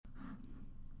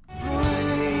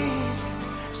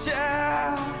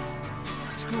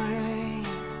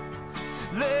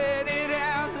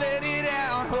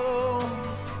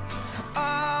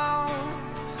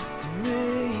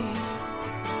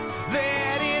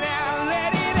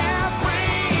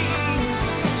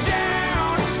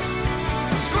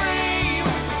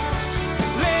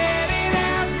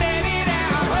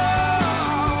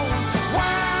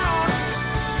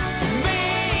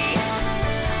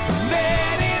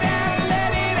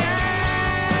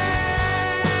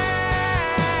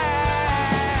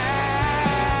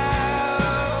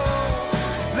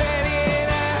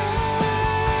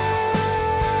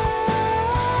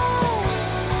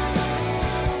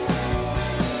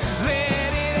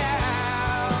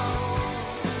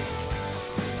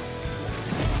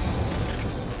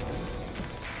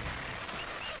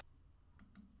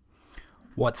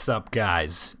What's up,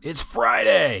 guys? It's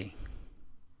Friday,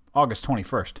 August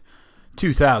 21st,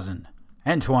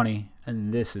 2020,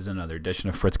 and this is another edition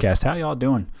of Fritzcast. How y'all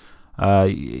doing?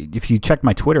 If you checked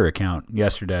my Twitter account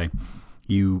yesterday,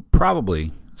 you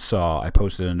probably saw I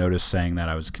posted a notice saying that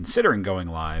I was considering going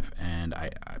live, and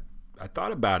I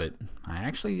thought about it. I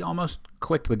actually almost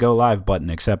clicked the go live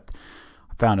button, except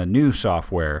I found a new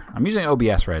software. I'm using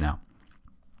OBS right now.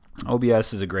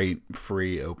 OBS is a great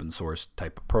free open source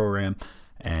type of program,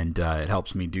 and it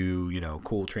helps me do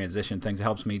cool transition things. It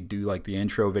helps me do like the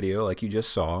intro video like you just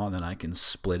saw, and then I can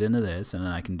split into this, and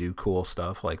then I can do cool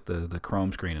stuff like the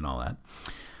Chrome screen and all that.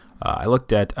 I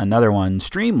looked at another one,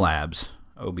 Streamlabs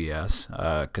OBS,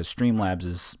 because Streamlabs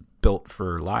is built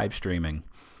for live streaming,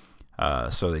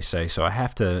 so they say. So I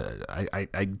have to, I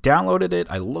downloaded it,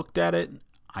 I looked at it,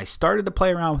 I started to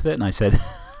play around with it, and I said,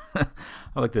 I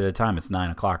looked at the time, it's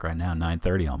 9 o'clock right now,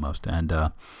 9:30 almost,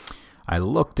 and I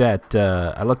looked at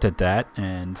that,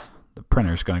 and the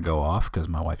printer's going to go off because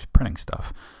my wife's printing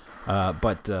stuff.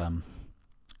 But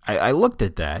I looked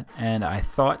at that, and I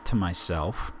thought to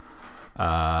myself,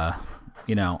 I'm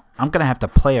going to have to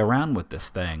play around with this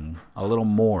thing a little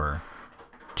more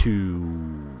to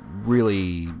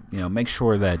really, make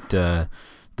sure that the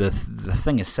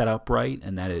thing is set up right,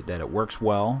 and that it works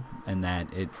well, and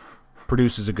that it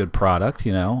produces a good product,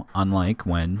 unlike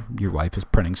when your wife is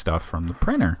printing stuff from the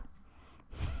printer.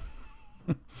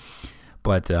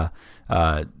 But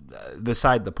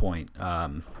beside the point,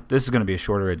 this is going to be a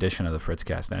shorter edition of the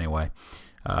Fritzcast anyway,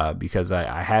 because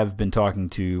I have been talking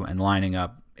to and lining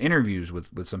up interviews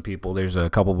with some people. There's a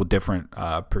couple of different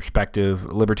prospective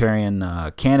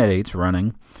libertarian candidates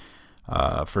running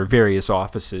for various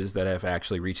offices that have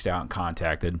actually reached out and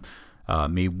contacted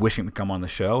me wishing to come on the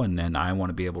show, and then I want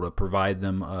to be able to provide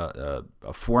them a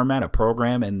format, a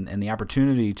program, and the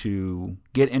opportunity to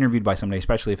get interviewed by somebody,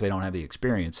 especially if they don't have the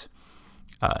experience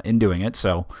in doing it.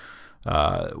 So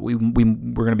we're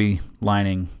going to be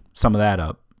lining some of that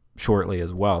up shortly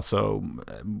as well. So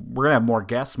we're going to have more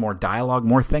guests, more dialogue,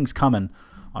 more things coming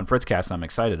on Fritzcast. I'm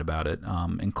excited about it,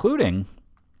 including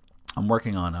I'm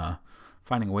working on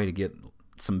finding a way to get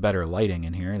some better lighting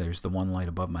in here. There's the one light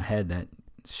above my head that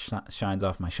shines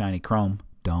off my shiny chrome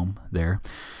dome there,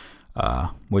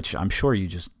 which I'm sure you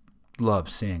just love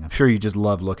seeing. I'm sure you just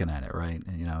love looking at it, right?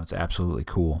 And, it's absolutely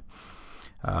cool.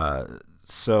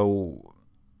 So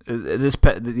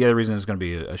the other reason it's going to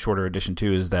be a shorter edition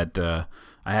too is that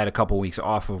I had a couple weeks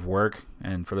off of work,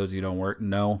 and for those of you who don't work,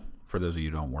 for those of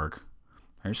you who don't work,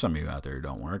 there's some of you out there who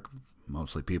don't work,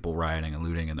 mostly people rioting and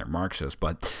looting and they're Marxists,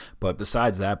 but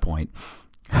besides that point,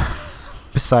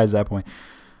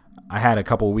 I had a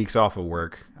couple of weeks off of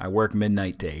work. I work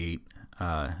midnight to 8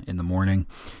 in the morning.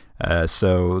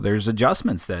 So there's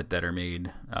adjustments that are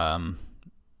made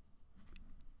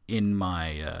in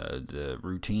my the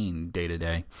routine day to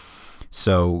day.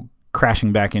 So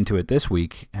crashing back into it this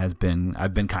week I've been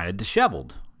kind of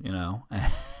disheveled,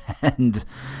 and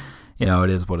it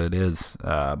is what it is.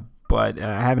 But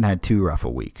I haven't had too rough a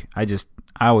week.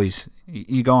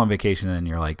 You go on vacation and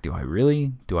you're like, do I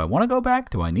want to go back?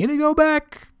 Do I need to go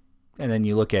back? And then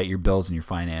you look at your bills and your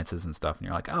finances and stuff, and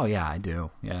you're like, oh, yeah, I do.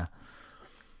 Yeah.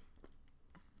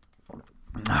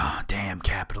 Oh, damn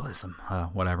capitalism.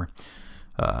 Whatever.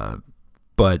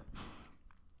 But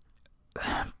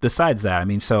besides that,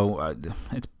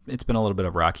 it's been a little bit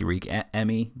of a rocky week.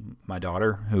 Emmy, my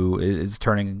daughter, who is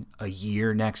turning a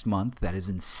year next month, that is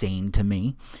insane to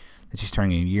me that she's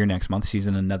turning a year next month. She's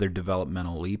in another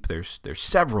developmental leap. There's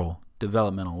several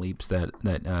developmental leaps that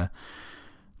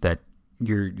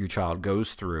your child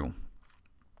goes through,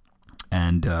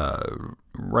 and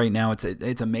right now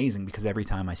it's amazing because every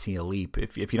time I see a leap,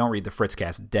 if you don't read the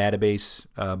Fritzcast database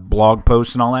blog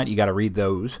posts and all that, you got to read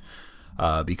those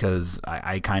because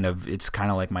it's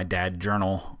kind of like my dad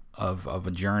journal of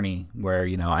a journey where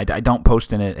I don't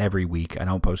post in it every week, I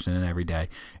don't post in it every day.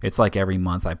 It's like every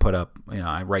month I put up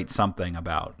I write something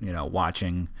about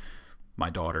watching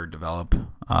my daughter develop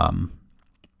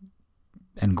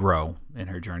and grow in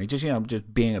her journey,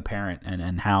 just being a parent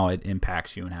and how it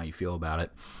impacts you and how you feel about it.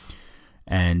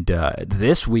 And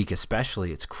this week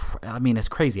especially, it's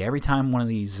crazy. Every time one of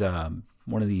these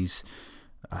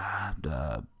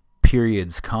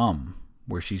periods come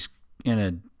where she's in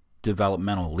a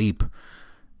developmental leap,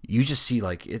 you just see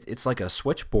like it's like a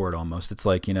switchboard almost. It's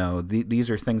like these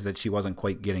are things that she wasn't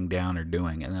quite getting down or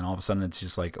doing, and then all of a sudden it's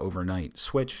just like overnight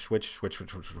switch.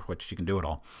 She can do it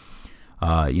all.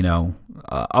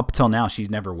 Up till now she's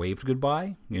never waved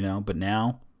goodbye, but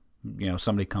now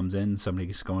somebody comes in,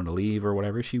 somebody's going to leave or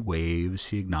whatever, she waves,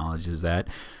 she acknowledges that.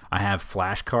 I have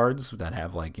flashcards that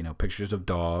have pictures of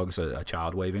dogs, a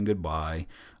child waving goodbye,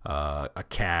 a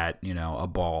cat, a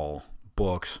ball,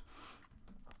 books.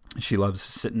 She loves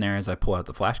sitting there as I pull out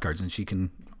the flashcards, and she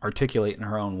can articulate in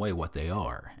her own way what they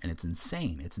are, and it's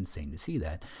insane. It's insane to see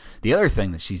that. The other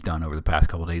thing that she's done over the past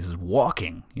couple of days is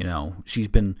walking.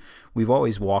 We've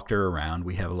always walked her around.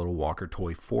 We have a little walker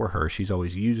toy for her. She's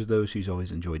always used those. She's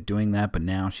always enjoyed doing that, but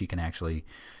now she can actually,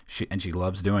 and she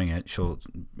loves doing it. She'll,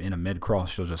 in a mid-crawl,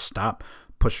 she'll just stop,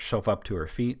 push herself up to her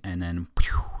feet, and then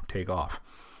take off.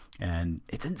 And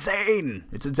it's insane.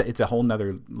 It's a whole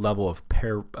nother level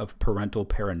of parental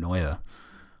paranoia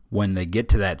when they get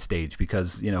to that stage,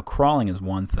 because crawling is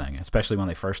one thing, especially when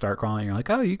they first start crawling. You're like,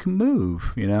 oh, you can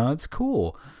move, it's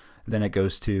cool. Then it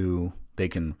goes to they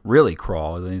can really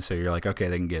crawl, so you're like, okay,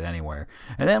 they can get anywhere.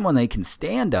 And then when they can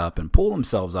stand up and pull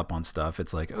themselves up on stuff,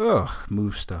 it's like,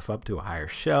 move stuff up to a higher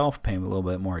shelf, pay a little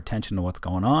bit more attention to what's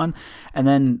going on, and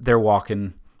then they're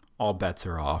walking. All bets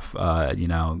are off.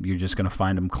 You're just going to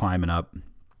find them climbing up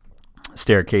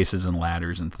staircases and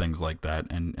ladders and things like that,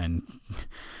 and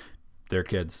they're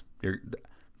kids.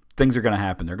 Things are going to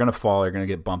happen. They're going to fall. They're going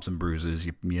to get bumps and bruises.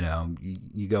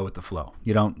 You go with the flow.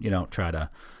 You don't try to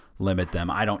limit them.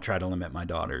 I don't try to limit my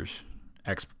daughter's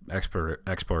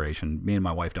exploration. Me and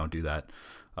my wife don't do that.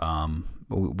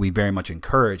 We very much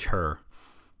encourage her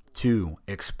to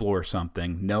explore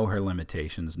something, know her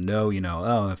limitations, know,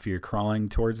 if you're crawling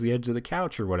towards the edge of the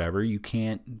couch or whatever, you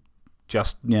can't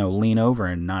just, lean over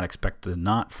and not expect to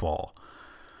not fall.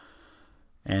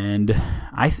 And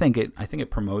I think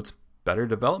it promotes better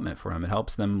development for them. It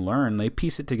helps them learn. They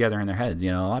piece it together in their heads.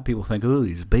 A lot of people think, oh,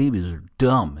 these babies are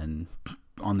dumb. And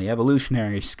on the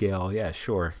evolutionary scale, yeah,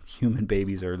 sure, human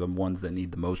babies are the ones that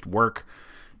need the most work.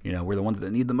 We're the ones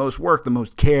that need the most work, the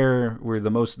most care. We're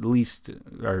the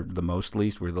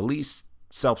least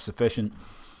self-sufficient,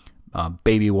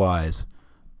 baby-wise.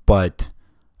 But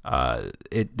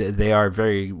they are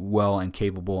very well and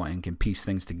capable and can piece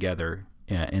things together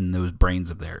in those brains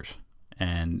of theirs.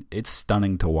 And it's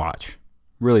stunning to watch.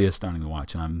 Really is stunning to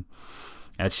watch. And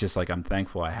that's just like, I'm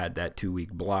thankful I had that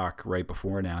 2-week block right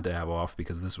before now to have off,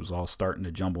 because this was all starting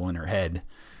to jumble in her head.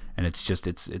 And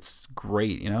it's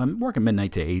great. I'm working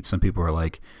midnight to 8. Some people are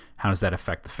like, how does that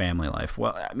affect the family life?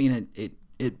 Well, I mean,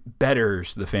 it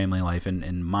betters the family life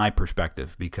in my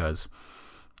perspective, because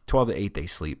 12 to 8 they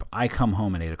sleep. I come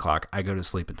home at 8 o'clock. I go to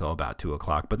sleep until about 2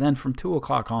 o'clock. But then from 2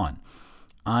 o'clock on,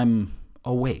 I'm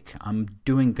awake. I'm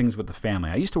doing things with the family.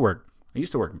 I used to work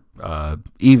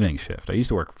evening shift. I used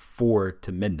to work 4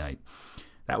 to midnight.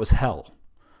 That was hell.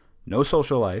 No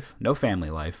social life, no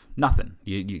family life, nothing.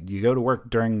 You go to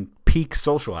work during peak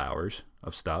social hours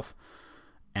of stuff,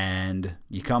 and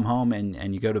you come home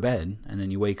and you go to bed, and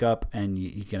then you wake up and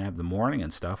you can have the morning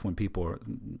and stuff when people are,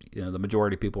 the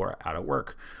majority of people are out at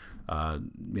work.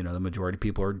 The majority of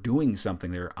people are doing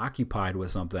something. They're occupied with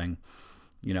something.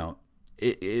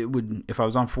 It would, if I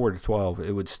was on 4 to 12,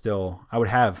 I would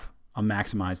have a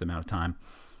maximized amount of time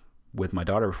with my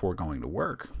daughter before going to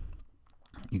work.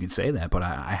 You can say that, but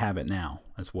I have it now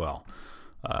as well.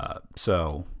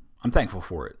 So I'm thankful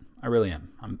for it. I really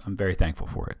am. I'm very thankful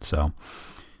for it. So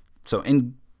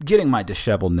in getting my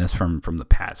disheveledness from the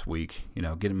past week,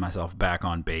 getting myself back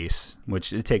on base,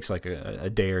 which it takes like a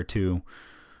day or 2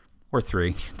 or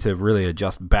 3 to really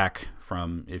adjust back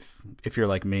from, if you're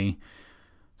like me,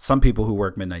 some people who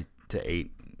work midnight to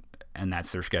 8, and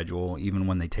that's their schedule. Even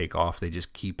when they take off, they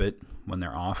just keep it when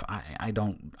they're off. I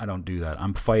don't do that.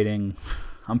 I'm fighting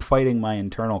my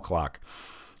internal clock,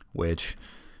 which,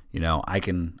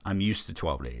 I'm used to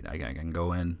 12 to 8. I can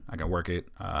go in, I can work it.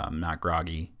 I'm not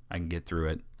groggy. I can get through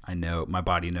it. I know my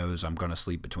body knows I'm going to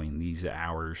sleep between these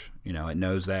hours. It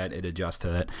knows that. It adjusts to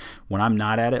that. When I'm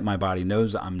not at it, my body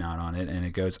knows I'm not on it, and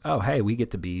it goes, oh, hey, we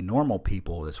get to be normal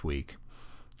people this week.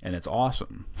 And it's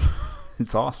awesome.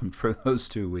 It's awesome for those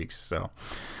 2 weeks. So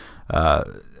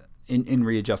in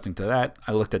readjusting to that,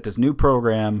 I looked at this new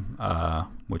program,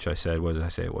 which I said, what did I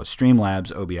say? It was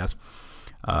Streamlabs OBS.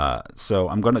 So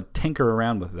I'm going to tinker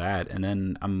around with that. And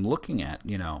then I'm looking at,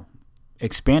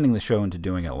 expanding the show into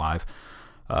doing it live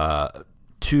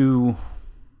to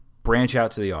branch out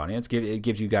to the audience. It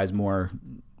gives you guys more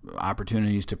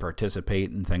opportunities to participate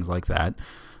and things like that.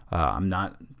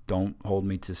 Don't hold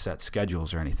me to set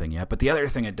schedules or anything yet. But the other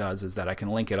thing it does is that I can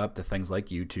link it up to things like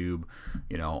YouTube,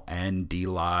 and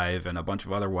DLive and a bunch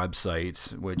of other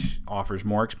websites, which offers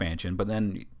more expansion. But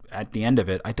then at the end of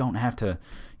it, I don't have to,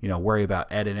 worry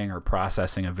about editing or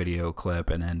processing a video clip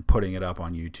and then putting it up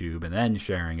on YouTube and then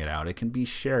sharing it out. It can be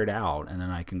shared out, and then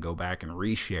I can go back and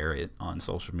reshare it on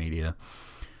social media.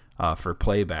 for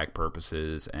playback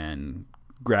purposes and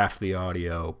graph the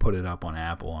audio, put it up on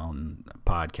Apple on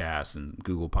podcasts and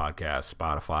Google Podcasts,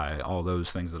 Spotify, all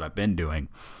those things that I've been doing.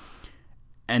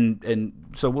 And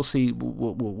so we'll see.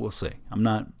 We'll see. I'm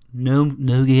not no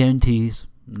guarantees.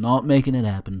 Not making it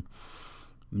happen.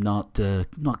 Not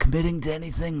committing to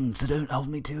anything. So don't hold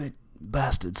me to it,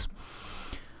 bastards.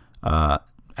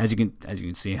 As you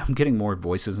can see, I'm getting more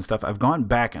voices and stuff. I've gone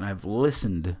back and I've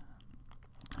listened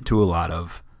to a lot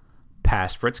of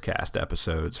past Fritzcast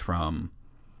episodes from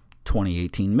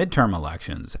 2018 midterm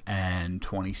elections and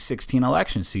 2016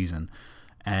 election season,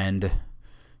 and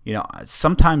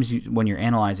sometimes when you're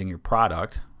analyzing your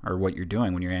product or what you're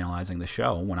doing when you're analyzing the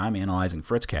show, when I'm analyzing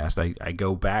Fritzcast, I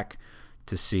go back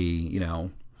to see,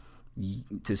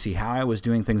 to see how I was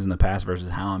doing things in the past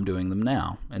versus how I'm doing them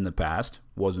now. In the past,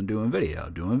 wasn't doing video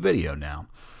now.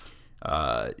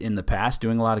 In the past,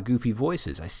 doing a lot of goofy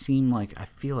voices. I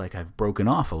feel like I've broken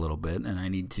off a little bit, and I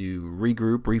need to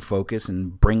regroup, refocus,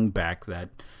 and bring back that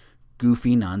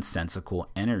goofy, nonsensical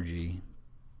energy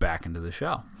back into the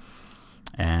show.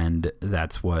 And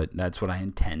that's what I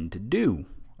intend to do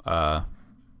over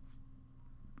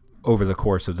the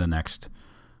course of the next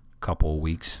couple of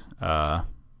weeks. That's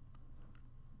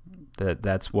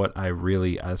what I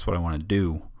want to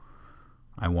do.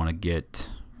 I want to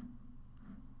get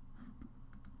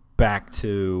back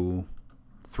to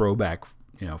throwback,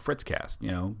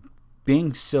 Fritzcast.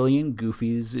 Being silly and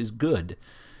goofy is good.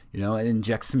 It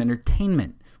injects some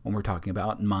entertainment when we're talking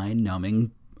about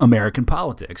mind-numbing American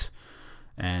politics.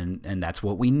 And that's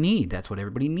what we need. That's what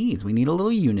everybody needs. We need a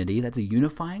little unity. That's a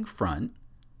unifying front,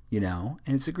 and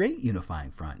it's a great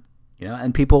unifying front,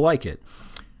 and people like it.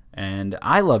 And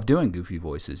I love doing goofy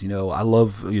voices. I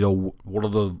love, one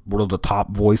of the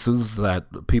top voices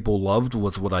that people loved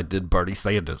was what I did Bernie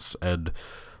Sanders. And,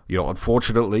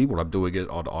 unfortunately, when I'm doing it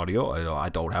on audio, I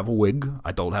don't have a wig.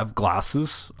 I don't have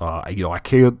glasses. I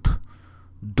can't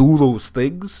do those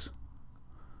things.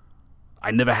 I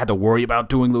never had to worry about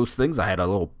doing those things. I had a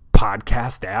little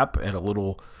podcast app and a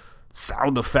little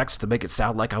sound effects to make it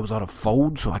sound like I was on a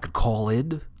phone so I could call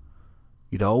in,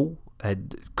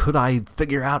 And could I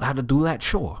figure out how to do that?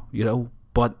 Sure,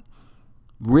 But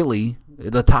really,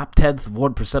 the top 10th of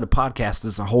 1% of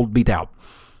podcasters are holding me down.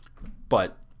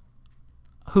 But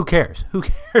who cares? Who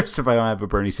cares if I don't have a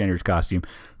Bernie Sanders costume?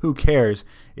 Who cares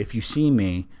if you see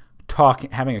me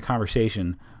having a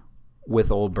conversation with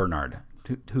old Bernard?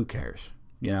 Who cares?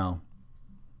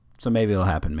 So maybe it'll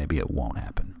happen. Maybe it won't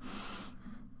happen.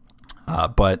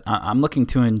 But I'm looking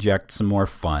to inject some more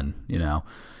fun,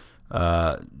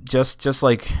 just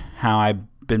like how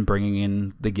I've been bringing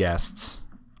in the guests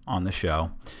on the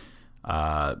show.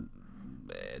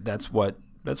 That's what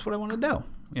I want to do.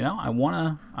 I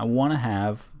want to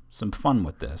have some fun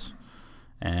with this,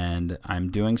 and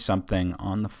I'm doing something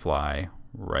on the fly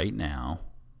right now,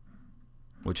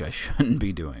 which I shouldn't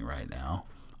be doing right now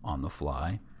on the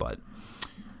fly, but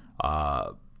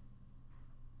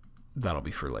that'll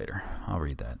be for later. I'll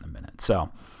read that in a minute. So,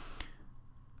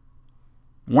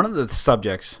 one of the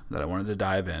subjects that I wanted to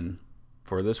dive in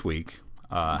for this week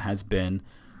has been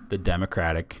the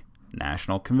Democratic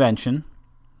National Convention,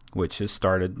 which has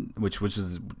started,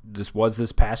 this was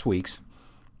this past week's,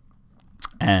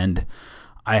 and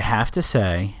I have to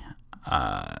say,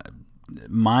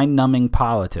 mind-numbing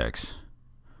politics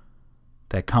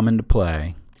that come into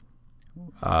play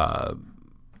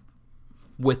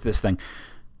with this thing.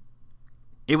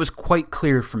 It was quite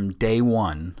clear from day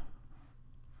one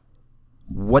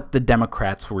what the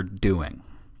Democrats were doing.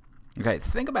 Okay,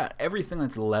 think about everything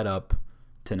that's led up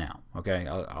to now. Okay,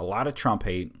 a lot of Trump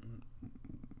hate.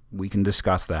 We can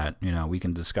discuss that. We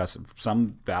can discuss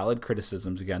some valid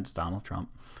criticisms against Donald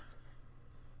Trump.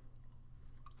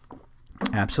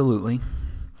 Absolutely.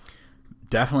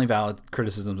 Definitely valid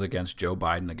criticisms against Joe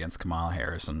Biden, against Kamala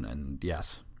Harris, and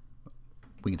yes,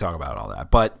 we can talk about all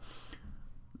that. But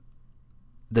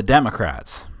the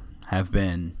Democrats have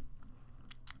been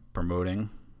promoting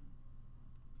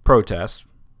protests.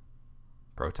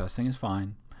 Protesting is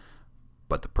fine,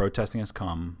 but the protesting has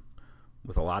come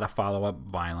with a lot of follow-up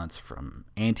violence from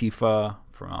Antifa,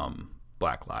 from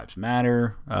Black Lives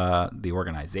Matter, the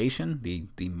organization,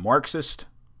 the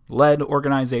Marxist-led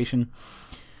organization.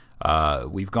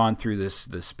 We've gone through this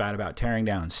spat about tearing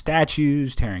down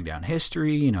statues, tearing down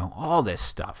history, all this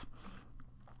stuff.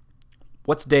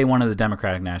 What's day one of the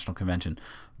Democratic National Convention?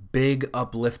 Big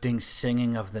uplifting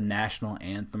singing of the national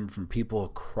anthem from people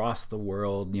across the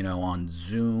world, on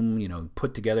Zoom,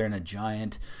 put together in a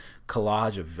giant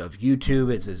collage of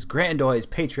YouTube. It's as grandiose,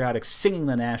 patriotic, singing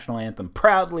the national anthem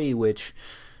proudly, which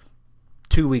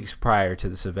 2 weeks prior to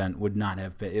this event would not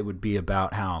have been. It would be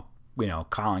about how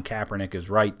Colin Kaepernick is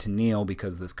right to kneel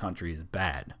because this country is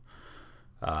bad.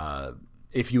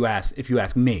 If you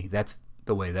ask me, that's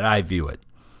the way that I view it.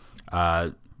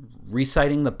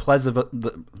 Reciting the pledge of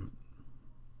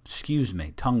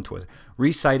tongue twister.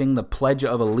 Reciting the Pledge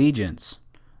of Allegiance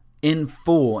in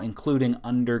full, including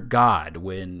under God,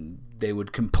 when they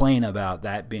would complain about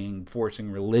that being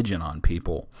forcing religion on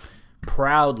people.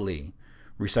 Proudly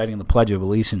reciting the Pledge of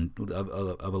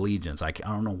Allegiance. I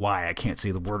don't know why I can't say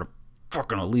the word of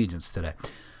fucking allegiance today.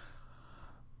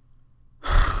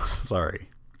 Sorry.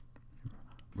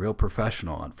 Real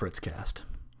professional on Fritzcast.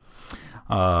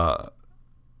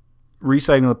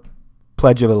 Reciting the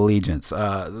Pledge of Allegiance.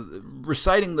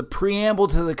 Reciting the preamble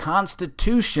to the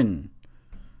Constitution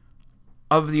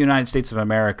of the United States of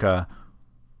America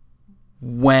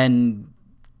when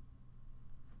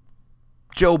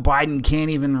Joe Biden can't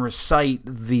even recite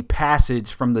the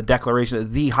passage from the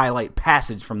Declaration, the highlight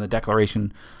passage from the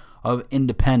Declaration of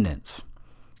Independence,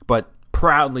 but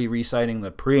proudly reciting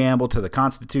the preamble to the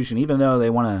Constitution, even though they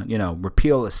want to,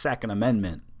 repeal the Second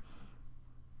Amendment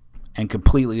and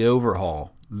completely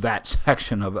overhaul that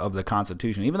section of the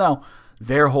Constitution, even though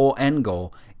their whole end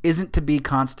goal isn't to be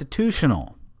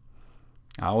constitutional.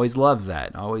 I always love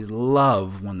that. I always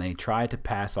love when they try to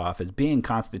pass off as being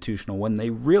constitutional when they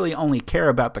really only care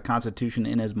about the Constitution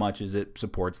in as much as it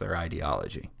supports their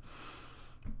ideology.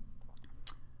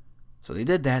 So they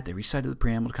did that. They recited the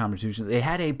preamble to the Constitution. They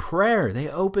had a prayer. They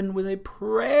opened with a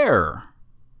prayer.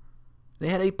 They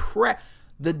had a prayer.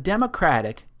 The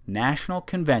Democratic National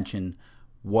Convention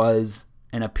was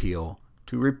an appeal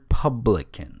to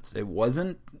Republicans. It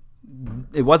wasn't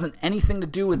anything to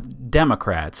do with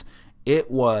Democrats.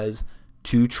 It was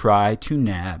to try to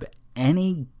nab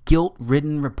any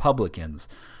guilt-ridden Republicans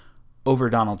over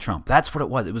Donald Trump. That's what it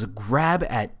was. It was a grab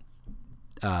at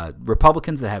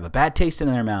Republicans that have a bad taste in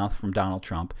their mouth from Donald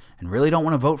Trump and really don't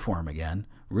want to vote for him again,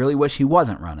 really wish he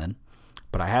wasn't running.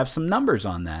 But I have some numbers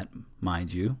on that,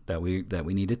 mind you, that we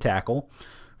need to tackle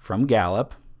from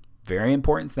Gallup. Very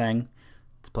important thing.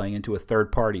 It's playing into a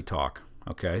third-party talk.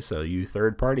 Okay, so you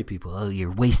third-party people,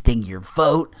 you're wasting your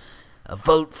vote. A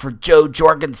vote for Joe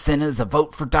Jorgensen is a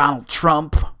vote for Donald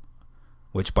Trump.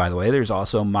 Which, by the way, there's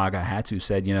also MAGA hats who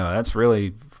said, that's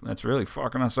really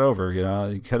fucking us over.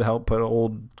 You could help put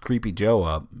old creepy Joe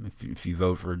up if you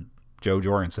vote for Joe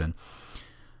Jorgensen.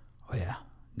 Oh yeah,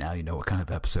 now you know what kind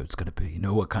of episode it's going to be. You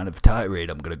know what kind of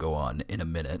tirade I'm going to go on in a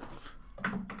minute.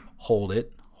 Hold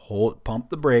it, pump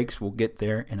the brakes. We'll get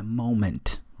there in a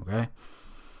moment. Okay.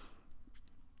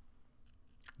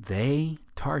 They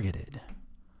targeted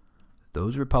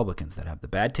those Republicans that have the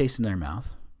bad taste in their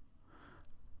mouth,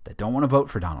 that don't want to vote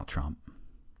for Donald Trump,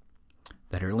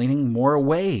 that are leaning more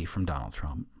away from Donald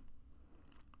Trump.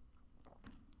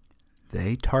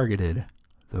 They targeted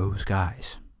those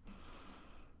guys.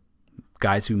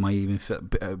 Guys who might even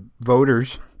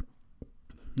voters,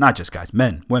 not just guys,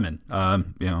 men, women,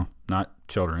 not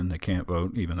children. They can't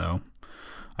vote, even though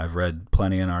I've read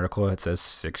plenty of an article that says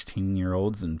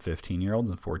 16-year-olds and 15-year-olds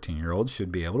and 14-year-olds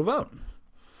should be able to vote.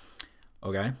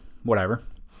 Okay, whatever.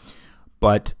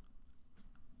 But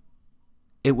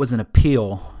it was an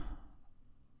appeal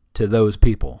to those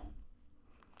people.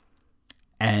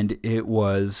 And it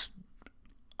was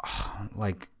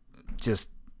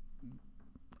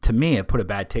to me, it put a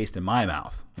bad taste in my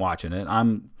mouth watching it.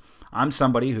 I'm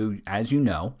somebody who, as you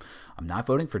know, I'm not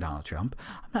voting for Donald Trump.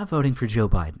 I'm not voting for Joe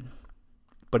Biden.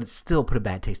 But it still put a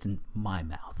bad taste in my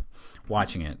mouth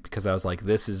watching it, because I was like,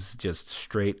 this is just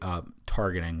straight up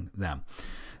targeting them.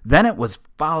 Then it was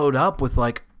followed up with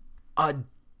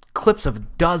clips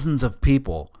of dozens of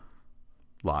people,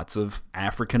 lots of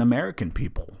African American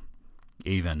people,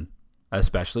 even,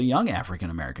 especially young African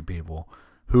American people,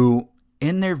 who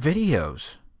in their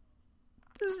videos,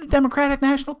 this is the Democratic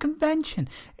National Convention,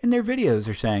 in their videos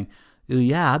are saying,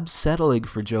 yeah, I'm settling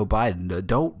for Joe Biden.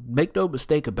 Don't make no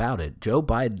mistake about it. Joe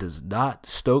Biden does not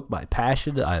stoke my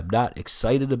passion. I am not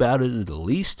excited about it in the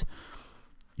least.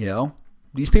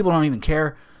 These people don't even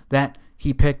care that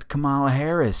he picked Kamala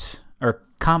Harris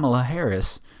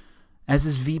as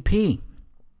his VP.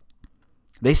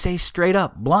 They say straight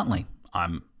up, bluntly,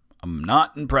 I'm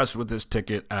not impressed with this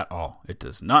ticket at all. It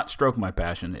does not stroke my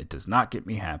passion. It does not get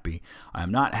me happy.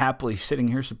 I'm not happily sitting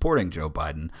here supporting Joe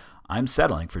Biden. I'm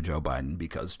settling for Joe Biden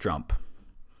because Trump.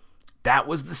 That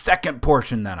was the second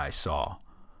portion that I saw.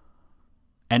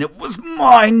 And it was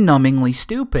mind-numbingly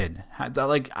stupid.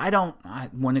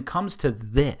 When it comes to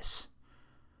this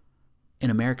in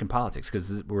American politics,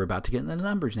 because we're about to get into the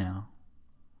numbers now.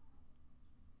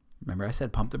 Remember I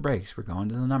said pump the brakes. We're going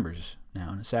to the numbers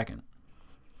now in a second.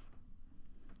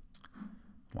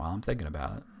 While I'm thinking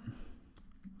about it.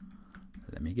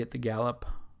 Let me get the Gallup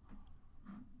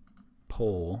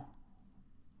poll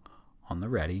on the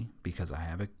ready because I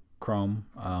have a Chrome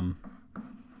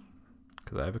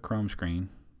screen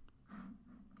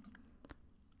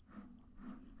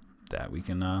that we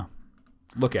can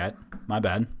look at. My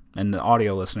bad. And the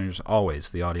audio listeners,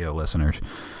 always the audio listeners.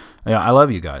 Yeah, I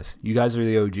love you guys. You guys are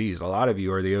the OGs. A lot of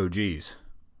you are the OGs.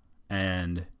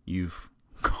 And you've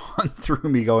gone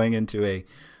through me going into a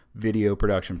video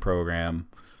production program,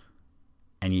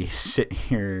 and you sit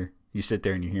there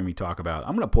and you hear me talk about,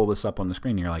 I'm going to pull this up on the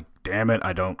screen, and you're like, damn it,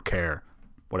 I don't care.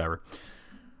 Whatever.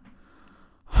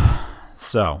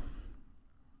 So,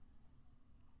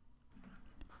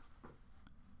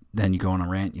 then you go on a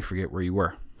rant, you forget where you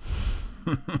were.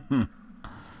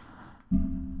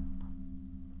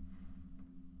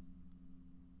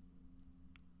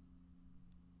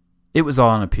 It was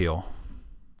all an appeal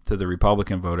to the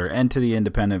Republican voter and to the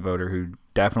independent voter who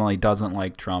definitely doesn't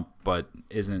like Trump but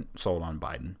isn't sold on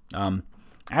Biden.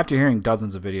 After hearing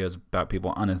dozens of videos about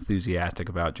people unenthusiastic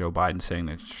about Joe Biden saying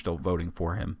they're still voting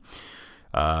for him,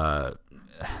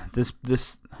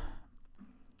 this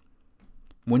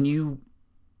when you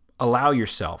allow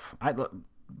yourself,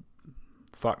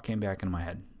 thought came back into my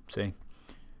head. See,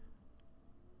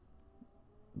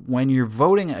 when you're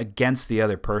voting against the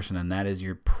other person and that is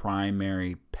your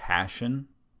primary passion,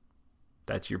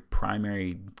 that's your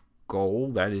primary goal,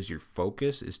 that is your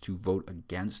focus, is to vote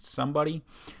against somebody,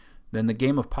 then the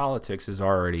game of politics has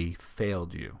already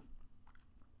failed you.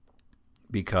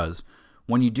 Because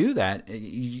when you do that,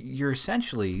 you're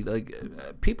essentially, like,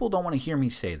 people don't want to hear me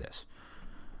say this,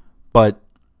 but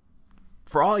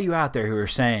for all you out there who are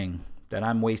saying that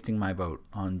I'm wasting my vote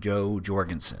on Joe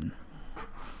Jorgensen,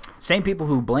 same people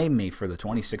who blame me for the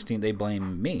 2016, they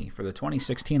blame me for the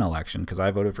 2016 election because I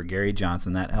voted for Gary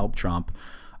Johnson. That helped Trump.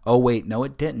 Oh, wait, no,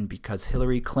 it didn't, because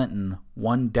Hillary Clinton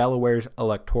won Delaware's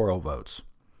electoral votes.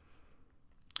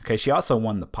 Okay, she also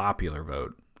won the popular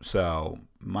vote. So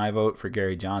my vote for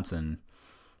Gary Johnson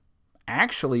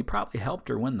actually probably helped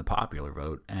her win the popular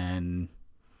vote and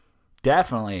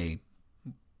definitely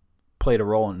played a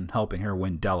role in helping her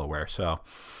win Delaware. So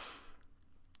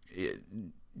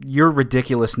your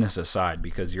ridiculousness aside,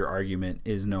 because your argument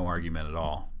is no argument at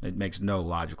all. It makes no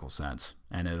logical sense.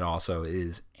 And it also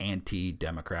is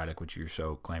anti-democratic, which you're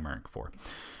so clamoring for.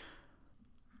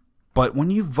 But when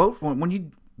you vote, when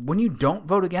you don't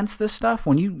vote against this stuff,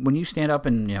 when you stand up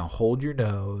and hold your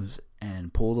nose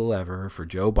and pull the lever for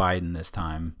Joe Biden this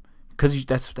time, because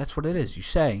that's what it is. You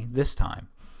say this time.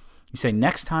 You say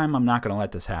next time I'm not going to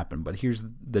let this happen. But here's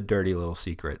the dirty little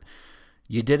secret.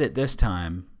 You did it this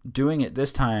time. Doing it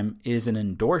this time is an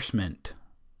endorsement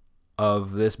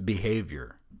of this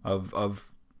behavior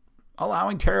of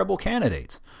allowing terrible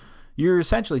candidates. You're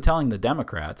essentially telling the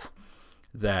Democrats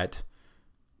that,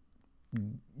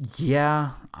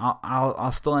 yeah,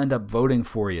 I'll still end up voting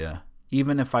for you,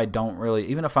 even if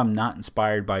I'm not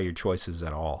inspired by your choices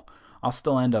at all. I'll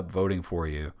still end up voting for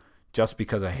you just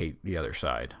because I hate the other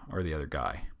side or the other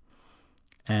guy.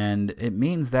 And it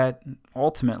means that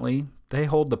ultimately they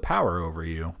hold the power over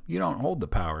you. You don't hold the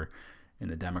power in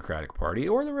the Democratic Party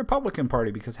or the Republican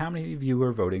Party, because how many of you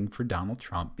are voting for Donald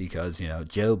Trump because,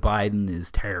 Joe Biden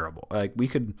is terrible? Like, we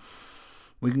can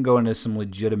go into some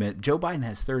legitimate. Joe Biden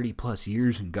has 30 plus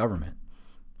years in government,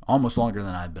 almost longer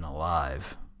than I've been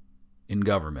alive in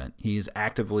government. He has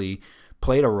actively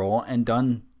played a role and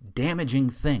done damaging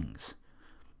things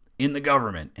in the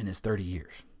government in his 30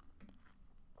 years.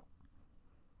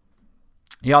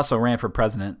 He also ran for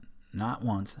president not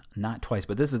once, not twice,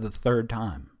 but this is the third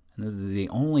time. And this is the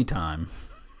only time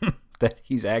that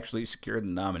he's actually secured the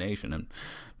nomination and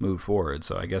moved forward.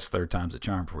 So I guess third time's a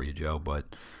charm for you, Joe.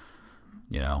 But,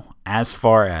 as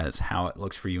far as how it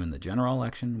looks for you in the general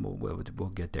election, we'll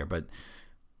get there. But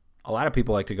a lot of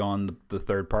people like to go on the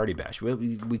third party bash.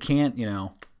 We can't,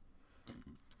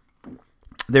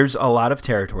 there's a lot of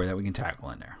territory that we can tackle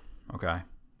in there, okay?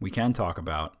 We can talk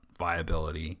about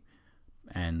viability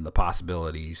and the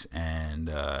possibilities and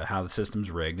how the system's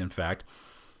rigged. In fact,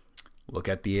 look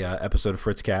at the episode of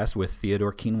Fritzcast with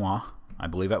Theodore Quinoa. I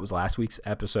believe that was last week's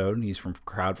episode. He's from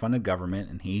Crowdfunded Government,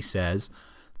 and he says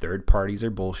third parties are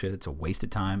bullshit. It's a waste of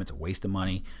time. It's a waste of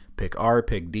money. Pick R,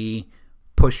 pick D.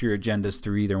 Push your agendas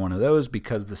through either one of those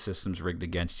because the system's rigged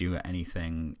against you.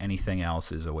 Anything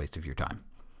else is a waste of your time.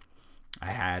 I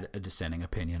had a dissenting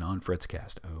opinion on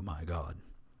Fritzcast. Oh, my God.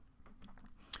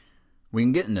 We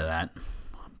can get into that.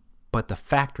 But the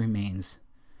fact remains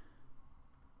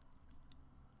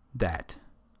that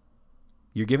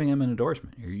you're giving them an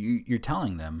endorsement. You're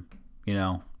telling them,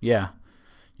 yeah,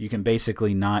 you can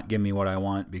basically not give me what I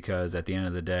want because at the end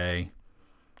of the day,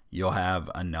 you'll have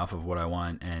enough of what I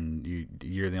want, and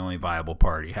you're the only viable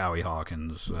party. Howie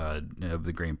Hawkins of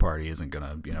the Green Party isn't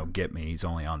gonna get me. He's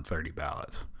only on 30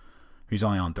 ballots. He's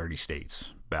only on 30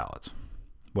 states ballots.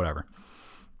 Whatever.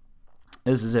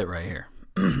 This is it right here.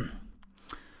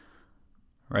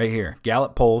 Right here.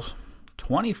 Gallup polls,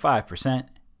 25%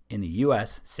 in the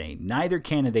U.S. say neither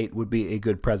candidate would be a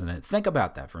good president. Think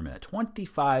about that for a minute.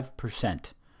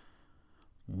 25%.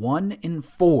 1 in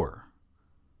 4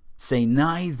 say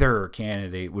neither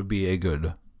candidate would be a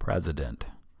good president.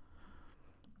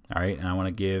 All right, and I want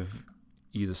to give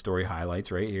you the story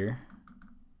highlights right here.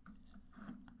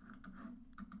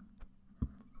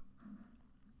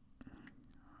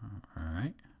 All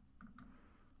right.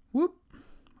 Whoop.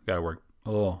 Gotta work a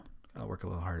little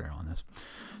harder on this.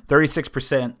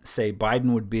 36% say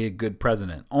Biden would be a good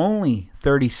president. Only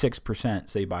 36%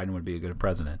 say Biden would be a good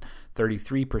president.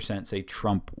 33% say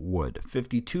Trump would.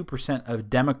 52% of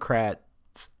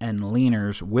Democrats and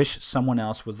leaners wish someone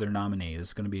else was their nominee. This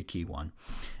is going to be a key one.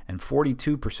 And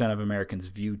 42% of Americans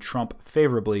view Trump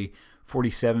favorably.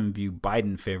 47% view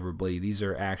Biden favorably. These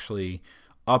are actually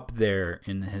up there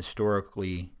in the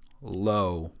historically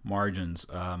low margins.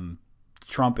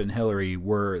 Trump and Hillary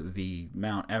were the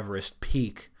Mount Everest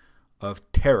peak of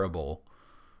terrible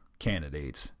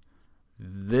candidates.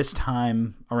 This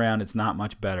time around, it's not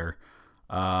much better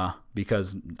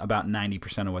because about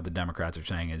 90% of what the Democrats are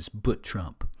saying is, but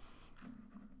Trump.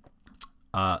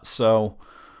 So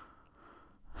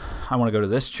I want to go to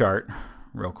this chart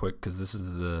real quick because this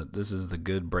is the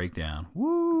good breakdown.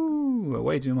 Woo!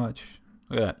 Way too much.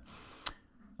 Look at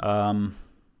that.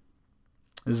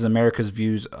 This is America's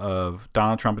views of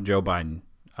Donald Trump and Joe Biden.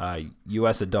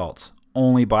 U.S. adults.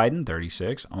 Only Biden,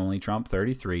 36. Only Trump,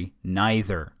 33.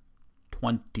 Neither,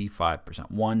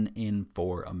 25%. 1 in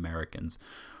 4 Americans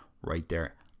right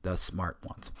there. The smart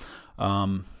ones.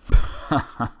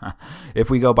 If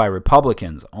we go by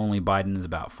Republicans, only Biden is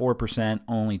about 4%.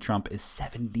 Only Trump is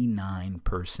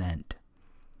 79%.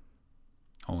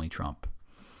 Only Trump.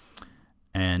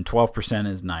 And 12%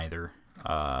 is neither.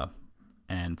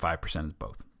 And 5% is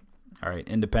both. All right,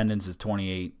 independents is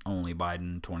 28, only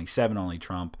Biden, 27, only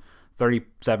Trump,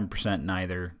 37%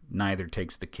 neither. Neither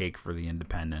takes the cake for the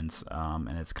independents,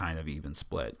 and it's kind of even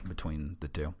split between the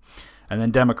two. And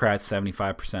then Democrats,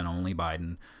 75% only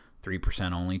Biden,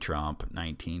 3% only Trump,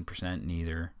 19%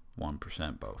 neither,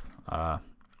 1% both.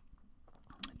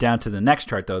 Down to the next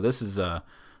chart, though, this is the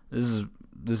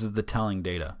telling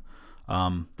data.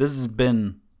 This has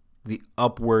been the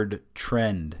upward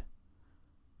trend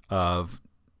of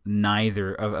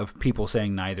people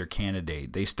saying neither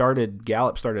candidate.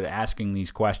 Gallup started asking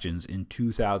these questions in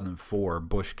 2004,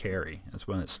 Bush-Kerry. That's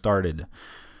when it started,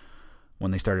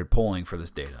 when they started polling for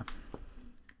this data.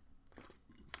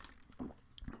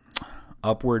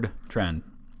 Upward trend.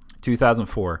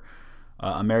 2004,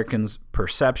 Americans'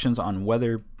 perceptions on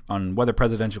whether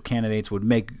presidential candidates would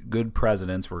make good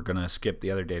presidents. We're going to skip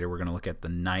the other data. We're going to look at the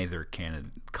neither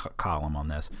candidate column on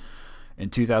this. In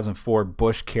 2004,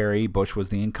 Bush-Kerry, Bush was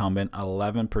the incumbent,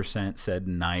 11% said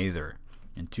neither.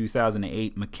 In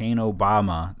 2008,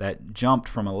 McCain-Obama, that jumped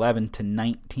from 11 to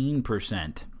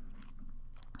 19%.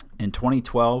 In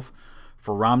 2012,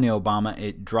 for Romney-Obama,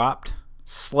 it dropped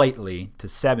slightly to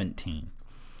 17%.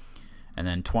 And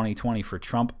then 2020 for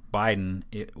Trump-Biden,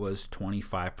 it was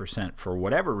 25%. For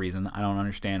whatever reason, I don't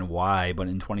understand why, but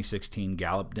in 2016,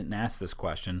 Gallup didn't ask this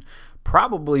question,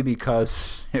 probably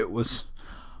because it was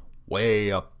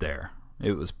way up there.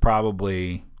 It was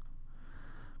probably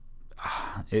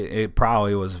it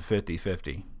probably was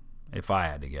 50-50 if I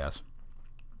had to guess.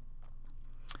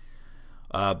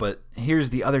 But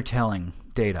here's the other telling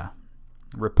data.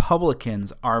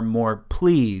 Republicans are more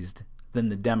pleased than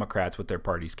the Democrats with their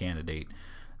party's candidate.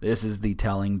 This is the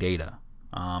telling data.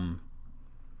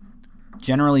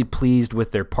 Generally pleased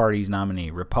with their party's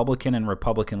nominee. Republican and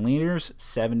Republican leaders,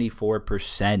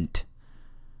 74%.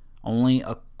 Only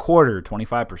a quarter,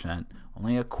 25%,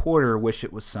 only a quarter wish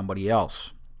it was somebody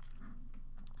else.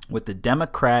 With the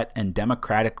Democrat and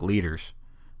Democratic leaners,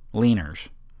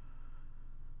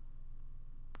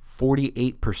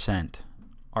 48%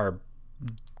 are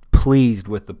pleased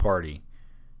with the party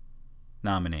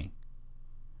nominee,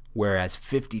 whereas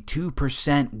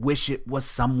 52% wish it was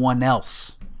someone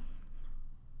else.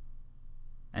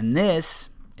 And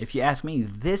this, if you ask me,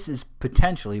 this is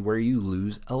potentially where you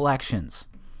lose elections.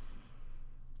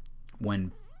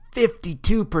 When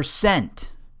 52%,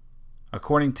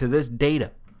 according to this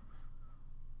data,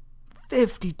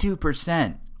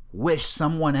 52% wish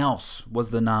someone else was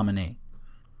the nominee.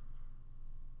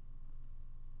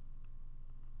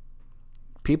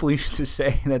 People used to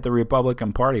say that the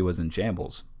Republican Party was in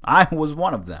shambles. I was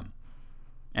one of them.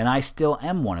 And I still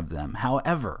am one of them.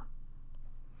 However,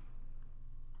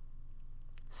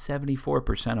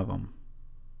 74% of them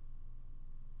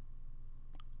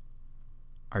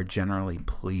are generally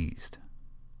pleased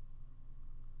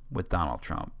with Donald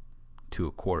Trump to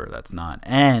a quarter that's not.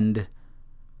 And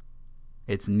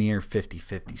it's near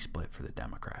 50-50 split for the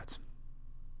Democrats.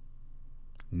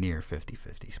 Near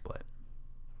 50-50 split.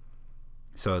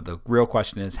 So the real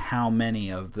question is, how many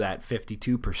of that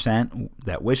 52%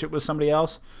 that wish it was somebody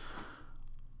else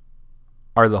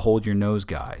are the hold your nose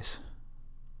guys?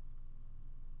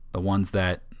 The ones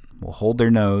that will hold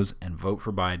their nose and vote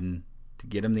for Biden to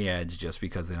get him the edge just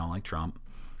because they don't like Trump.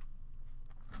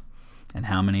 And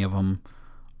how many of them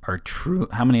are true?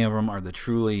 How many of them are the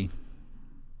truly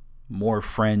more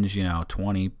fringe,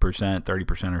 20%,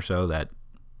 30% or so that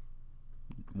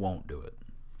won't do it?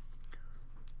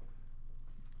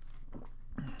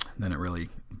 Then it really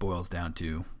boils down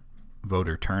to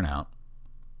voter turnout.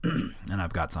 And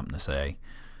I've got something to say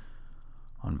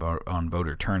on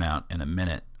voter turnout in a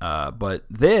minute. But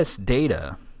this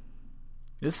data,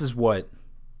 this is what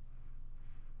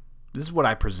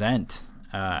I present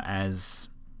as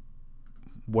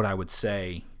what I would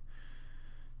say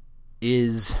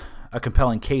is a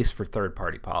compelling case for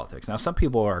third-party politics. Now, some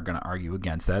people are going to argue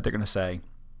against that. They're going to say,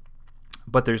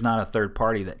 but there's not a third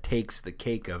party that takes the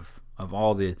cake of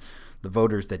all the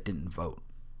voters that didn't vote.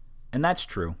 And that's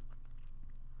true.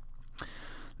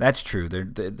 That's true.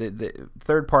 The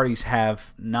third parties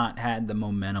have not had the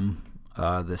momentum,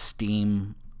 the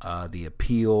steam, the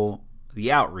appeal,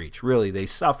 the outreach. Really, they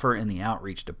suffer in the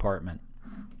outreach department.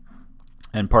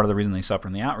 And part of the reason they suffer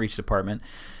in the outreach department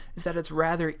is that it's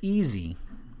rather easy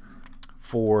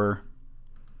for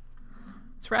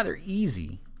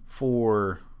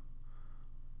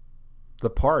the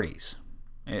parties.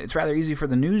 It's rather easy for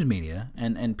the news media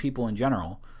and people in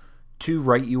general to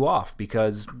write you off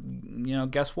because,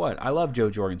 guess what? I love Joe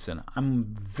Jorgensen.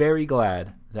 I'm very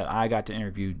glad that I got to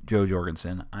interview Joe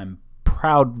Jorgensen. I'm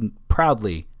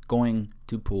proudly going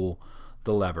to pull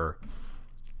the lever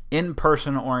in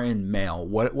person or in mail,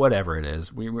 whatever it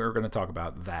is. We're going to talk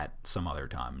about that some other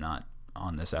time, not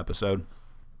on this episode.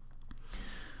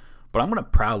 But I'm going to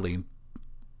proudly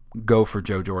go for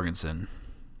Joe Jorgensen.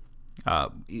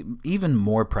 Even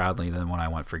more proudly than when I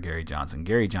went for Gary Johnson.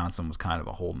 Gary Johnson was kind of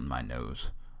a holding my nose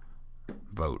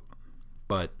vote.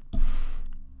 But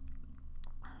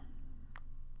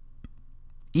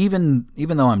even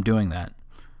though I'm doing that,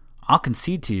 I'll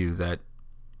concede to you that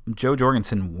Joe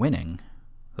Jorgensen winning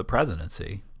the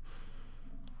presidency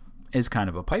is kind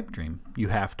of a pipe dream. You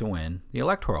have to win the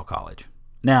Electoral College.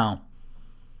 Now,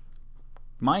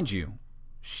 mind you,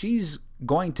 she's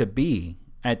going to be,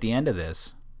 at the end of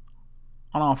this,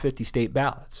 on all 50 state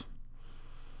ballots.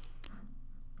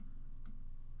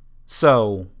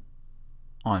 So,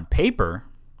 on paper,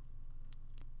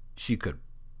 she could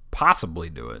possibly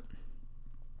do it.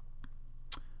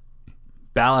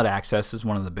 Ballot access is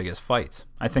one of the biggest fights.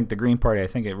 I think the Green Party, I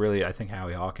think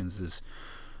Howie Hawkins is,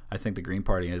 I think the Green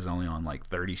Party is only on like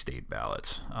 30 state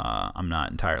ballots. I'm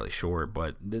not entirely sure,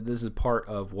 but this is part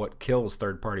of what kills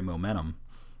third-party momentum.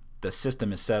 The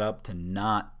system is set up to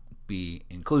not be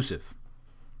inclusive.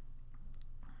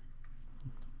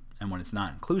 And when it's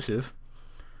not inclusive,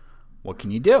 what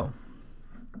can you do?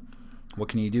 What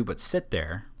can you do but sit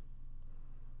there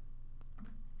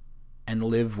and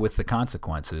live with the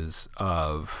consequences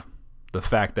of the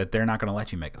fact that they're not going to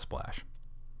let you make a splash?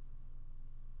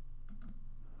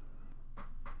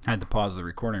 I had to pause the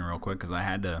recording real quick because I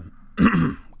had to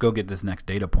go get this next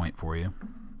data point for you,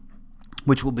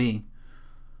 which will be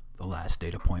the last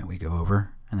data point we go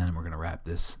over, and then we're going to wrap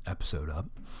this episode up.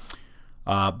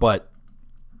 But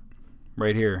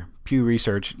right here, Pew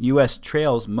Research, U.S.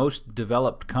 trails most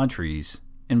developed countries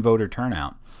in voter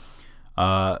turnout,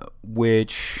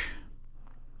 which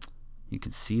you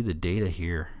can see the data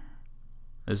here.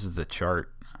 This is the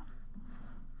chart.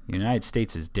 The United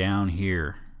States is down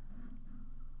here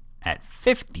at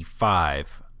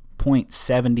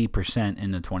 55.70%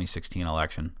 in the 2016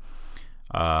 election.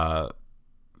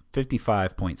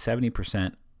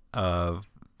 55.70% of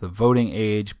the voting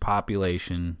age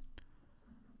population,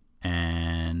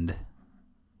 and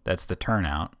that's the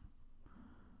turnout.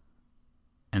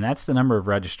 And that's the number of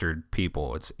registered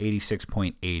people. It's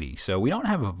 86.80. So we don't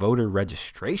have a voter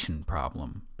registration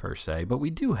problem per se, but we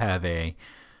do have a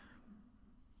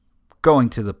going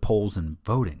to the polls and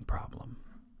voting problem.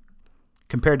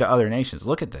 Compared to other nations,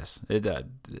 look at this. I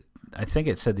think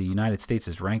it said the United States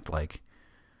is ranked like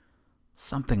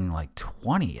something like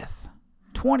 20th,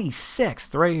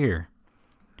 26th right here.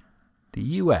 The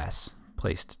U.S.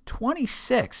 placed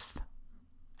 26th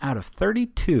out of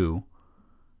 32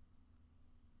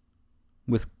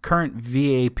 with current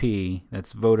VAP,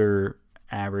 that's voter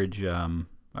average,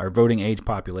 or voting age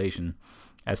population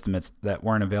estimates that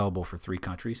weren't available for 3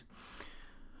 countries.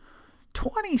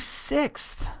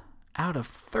 26th out of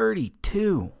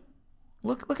 32.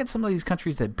 Look at some of these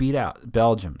countries that beat out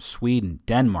Belgium, Sweden,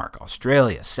 Denmark,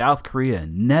 Australia, South Korea,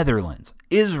 Netherlands,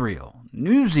 Israel,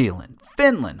 New Zealand,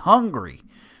 Finland, Hungary,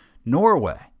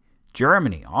 Norway,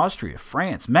 Germany, Austria,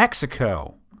 France,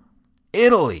 Mexico,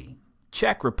 Italy,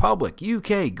 Czech Republic,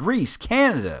 UK, Greece,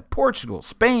 Canada, Portugal,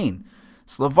 Spain,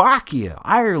 Slovakia,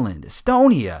 Ireland,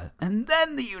 Estonia, and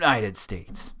then the United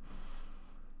States.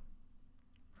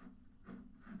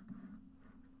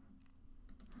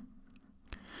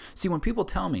 See, when people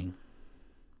tell me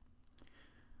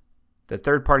that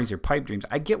third parties are pipe dreams,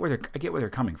 I get where they're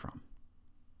coming from.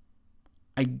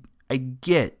 I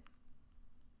get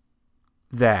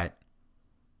that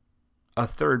a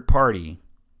third party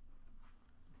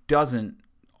doesn't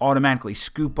automatically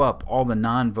scoop up all the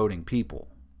non-voting people.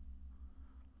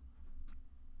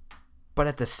 But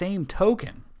at the same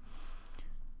token,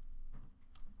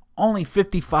 only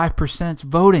 55%'s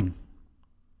voting.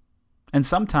 And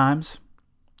sometimes,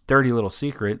 dirty little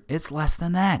secret, it's less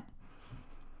than that.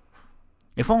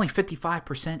 If only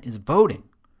 55% is voting,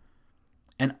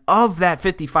 and of that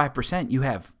 55%, you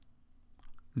have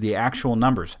the actual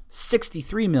numbers,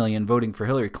 63 million voting for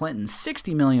Hillary Clinton,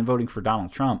 60 million voting for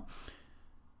Donald Trump.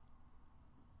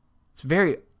 It's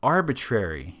very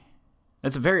arbitrary.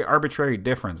 That's a very arbitrary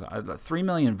difference. 3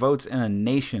 million votes in a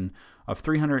nation of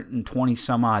 320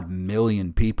 some odd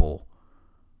million people,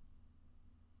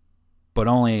 but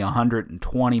only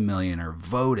 120 million are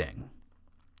voting.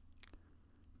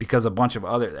 Because a bunch of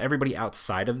everybody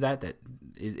outside of that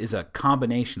is a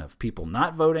combination of people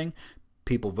not voting,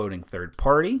 people voting third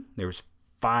party. There was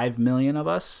 5 million of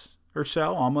us or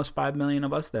so, almost 5 million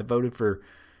of us that voted for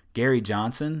Gary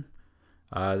Johnson.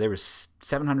 There was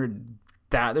 700.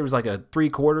 There was like a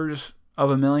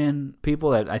 750,000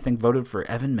 people that I think voted for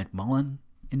Evan McMullin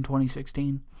in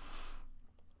 2016.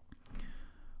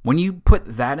 When you put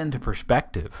that into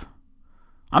perspective,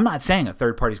 I'm not saying a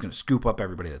third party is going to scoop up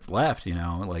everybody that's left,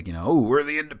 oh, we're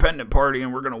the independent party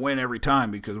and we're going to win every time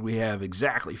because we have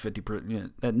exactly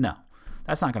 50%. No,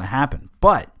 that's not going to happen.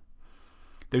 But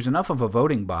there's enough of a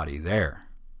voting body there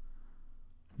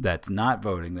that's not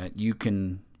voting that you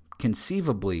can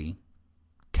conceivably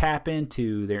tap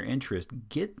into their interest,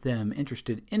 get them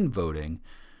interested in voting,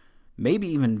 maybe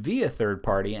even via third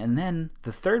party, and then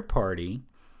the third party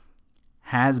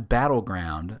has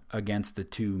battleground against the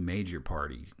two major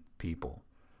party people.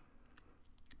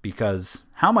 Because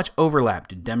how much overlap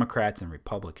do Democrats and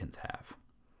Republicans have?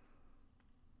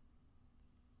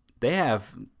 They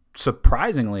have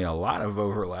surprisingly a lot of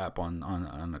overlap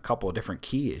on a couple of different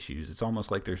key issues. It's almost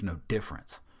like there's no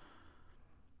difference.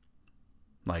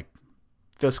 Like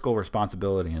fiscal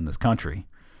responsibility in this country,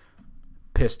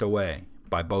 pissed away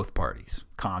by both parties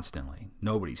constantly.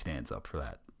 Nobody stands up for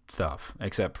that stuff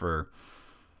except for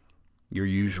your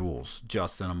usuals: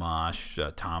 Justin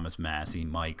Amash, Thomas Massey,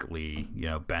 Mike Lee,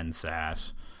 Ben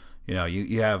Sass.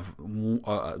 You have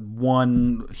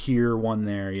one here, one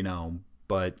there,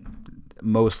 but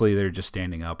mostly they're just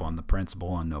standing up on the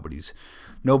principle, and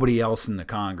nobody else in the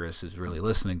Congress is really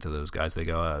listening to those guys. They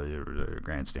go, they're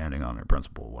grandstanding on their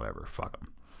principle, whatever, fuck them.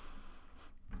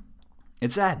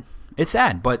 It's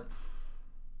sad, but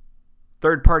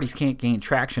third parties can't gain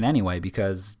traction anyway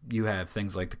because you have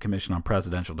things like the Commission on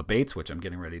Presidential Debates, which I'm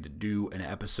getting ready to do an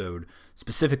episode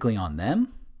specifically on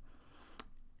them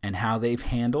and how they've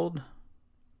handled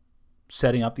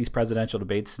setting up these presidential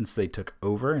debates since they took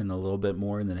over, and a little bit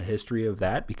more in the history of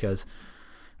that, because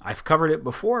I've covered it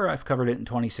before. I've covered it in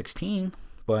 2016,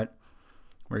 but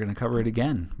we're going to cover it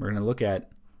again. We're going to look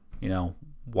at,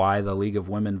 why the League of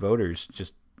Women Voters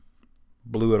just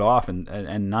blew it off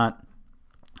and not,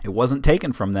 it wasn't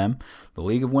taken from them. The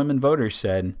League of Women Voters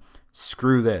said,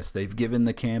 screw this. They've given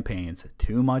the campaigns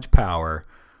too much power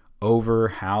over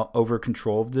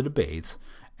control of the debates,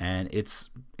 and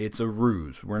it's a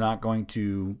ruse. We're not going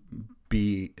to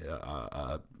be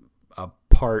a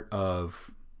part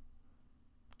of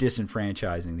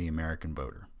disenfranchising the American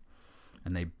voter.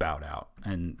 And they bowed out,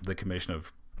 and the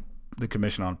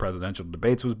Commission on Presidential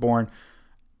Debates was born,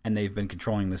 and they've been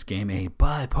controlling this game. A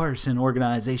bipartisan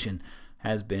organization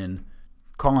has been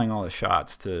calling all the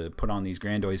shots to put on these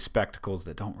grandiose spectacles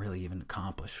that don't really even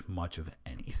accomplish much of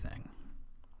anything.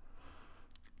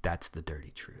 That's the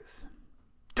dirty truth.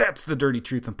 That's the dirty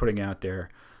truth I'm putting out there.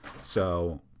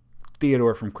 So,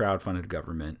 Theodore from Crowdfunded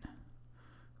Government,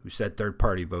 who said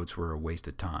third-party votes were a waste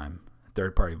of time,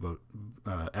 third-party vote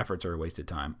efforts are a waste of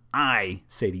time. I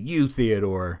say to you,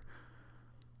 Theodore,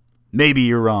 maybe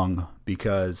you're wrong,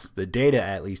 because the data,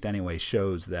 at least anyway,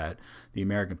 shows that the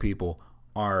American people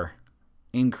are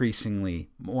increasingly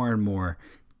more and more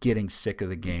getting sick of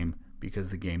the game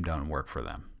because the game doesn't work for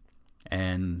them.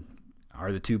 And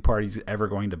are the two parties ever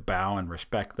going to bow and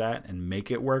respect that and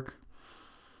make it work?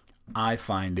 I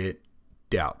find it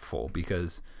doubtful,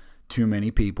 because too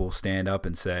many people stand up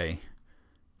and say,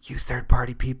 you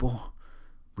third-party people,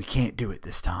 we can't do it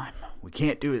this time. We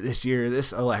can't do it this year.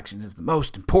 This election is the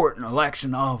most important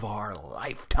election of our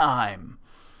lifetime.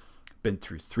 Been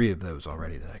through 3 of those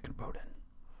already that I can vote in.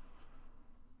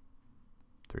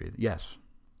 3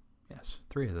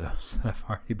 of those that I've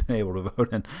already been able to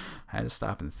vote in. I had to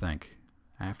stop and think.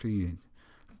 After you,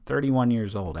 31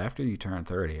 years old, after you turn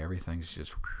 30, everything's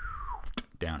just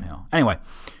downhill. Anyway,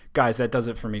 guys, that does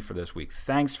it for me for this week.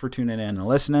 Thanks for tuning in and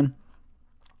listening.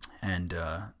 And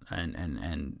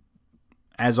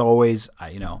as always, I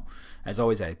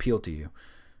appeal to you.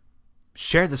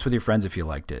 Share this with your friends if you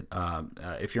liked it.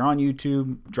 If you're on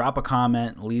YouTube, drop a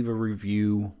comment, leave a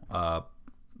review,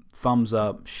 thumbs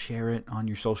up, share it on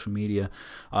your social media.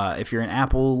 If you're an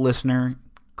Apple listener,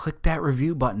 click that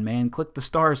review button, man. Click the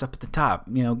stars up at the top.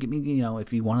 Give me,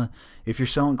 if you're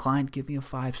so inclined, give me a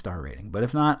 5-star rating. But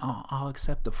if not, I'll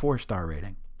accept the 4-star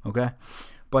rating. Okay?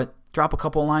 But drop a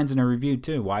couple lines in a review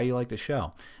too, why you like the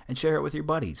show, and share it with your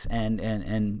buddies,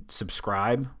 and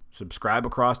subscribe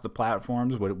across the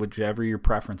platforms, whichever your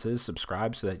preference is.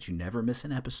 Subscribe so that you never miss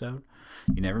an episode,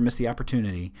 you never miss the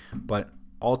opportunity. But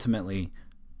ultimately,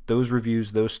 those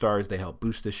reviews, those stars, they help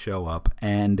boost this show up,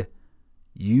 and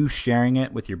you sharing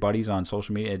it with your buddies on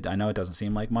social media, I know it doesn't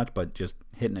seem like much, but just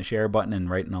hitting a share button and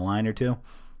writing a line or two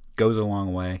goes a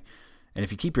long way. And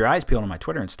if you keep your eyes peeled on my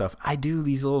Twitter and stuff, I do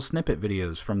these little snippet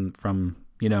videos from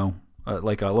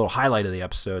like a little highlight of the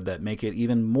episode that make it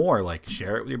even more like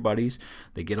share it with your buddies.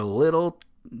 They get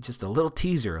just a little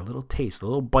teaser, a little taste, a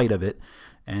little bite of it,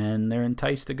 and they're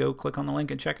enticed to go click on the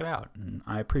link and check it out. And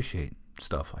I appreciate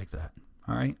stuff like that.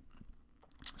 All right?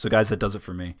 So, guys, that does it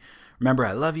for me. Remember,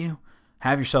 I love you.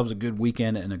 Have yourselves a good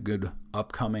weekend and a good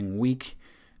upcoming week.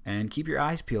 And keep your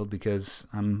eyes peeled, because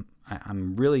I'm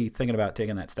really thinking about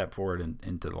taking that step forward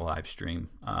into the live stream.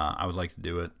 I would like to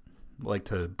do it. I'd like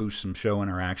to boost some show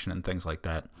interaction and things like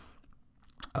that.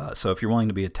 So if you're willing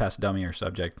to be a test dummy or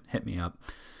subject, hit me up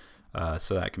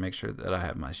so that I can make sure that I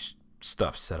have my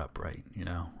stuff set up right.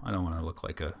 I don't want to look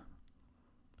like a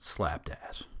slapped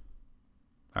ass.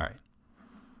 All right.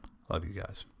 Love you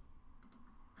guys.